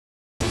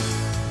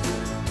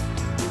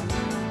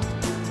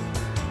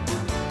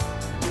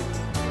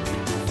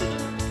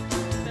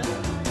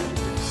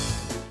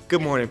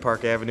Good morning,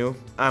 Park Avenue.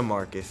 I'm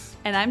Marcus.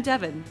 And I'm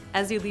Deven.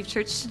 As you leave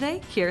church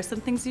today, here are some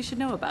things you should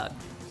know about.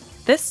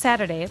 This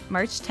Saturday,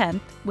 March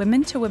 10th,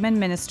 Women to Women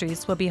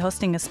Ministries will be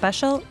hosting a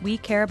special We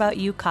Care About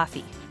You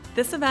coffee.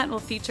 This event will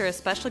feature a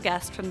special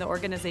guest from the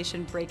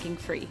organization Breaking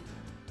Free.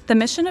 The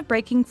mission of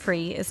Breaking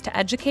Free is to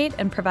educate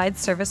and provide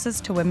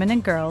services to women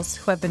and girls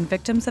who have been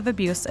victims of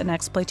abuse and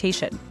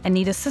exploitation and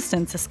need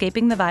assistance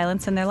escaping the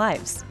violence in their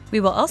lives.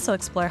 We will also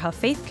explore how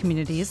faith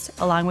communities,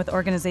 along with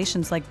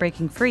organizations like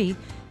Breaking Free,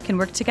 can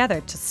work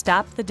together to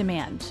stop the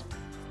demand.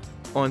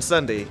 On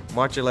Sunday,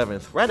 March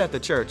 11th, right after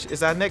church,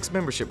 is our next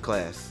membership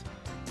class.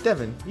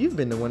 Deven, you've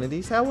been to one of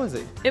these. How was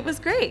it? It was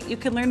great. You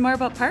can learn more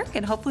about Park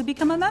and hopefully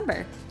become a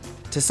member.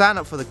 To sign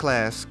up for the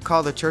class,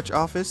 call the church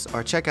office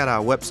or check out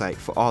our website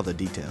for all the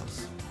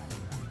details.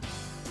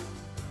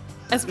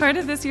 As part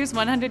of this year's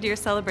 100-year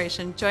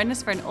celebration, join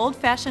us for an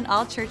old-fashioned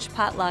all-church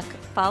potluck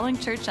following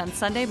church on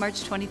Sunday,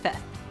 March 25th.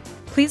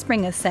 Please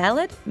bring a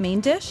salad, main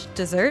dish,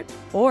 dessert,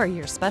 or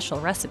your special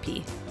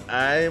recipe.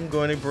 I am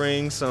going to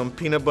bring some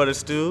peanut butter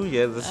stew.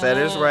 Yeah, the set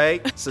is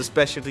right. So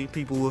especially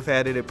people who have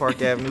had it at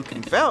Park Avenue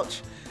can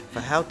vouch for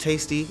how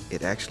tasty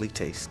it actually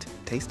tastes.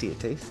 Tasty it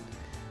tastes?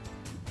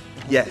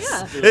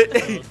 Yes.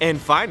 Yeah. And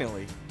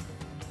finally,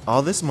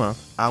 all this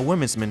month, our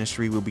women's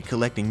ministry will be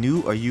collecting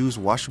new or used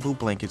washable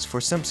blankets for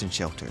Simpson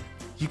Shelter.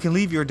 You can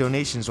leave your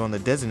donations on the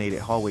designated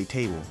hallway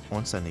table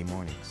on Sunday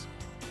mornings.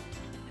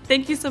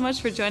 Thank you so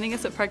much for joining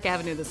us at Park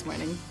Avenue this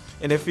morning.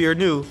 And if you're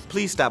new,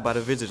 please stop by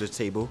the visitor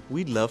table.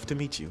 We'd love to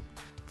meet you.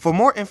 For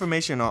more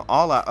information on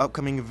all our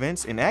upcoming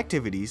events and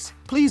activities,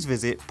 please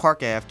visit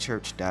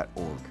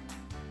parkavchurch.org.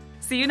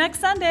 See you next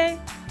Sunday.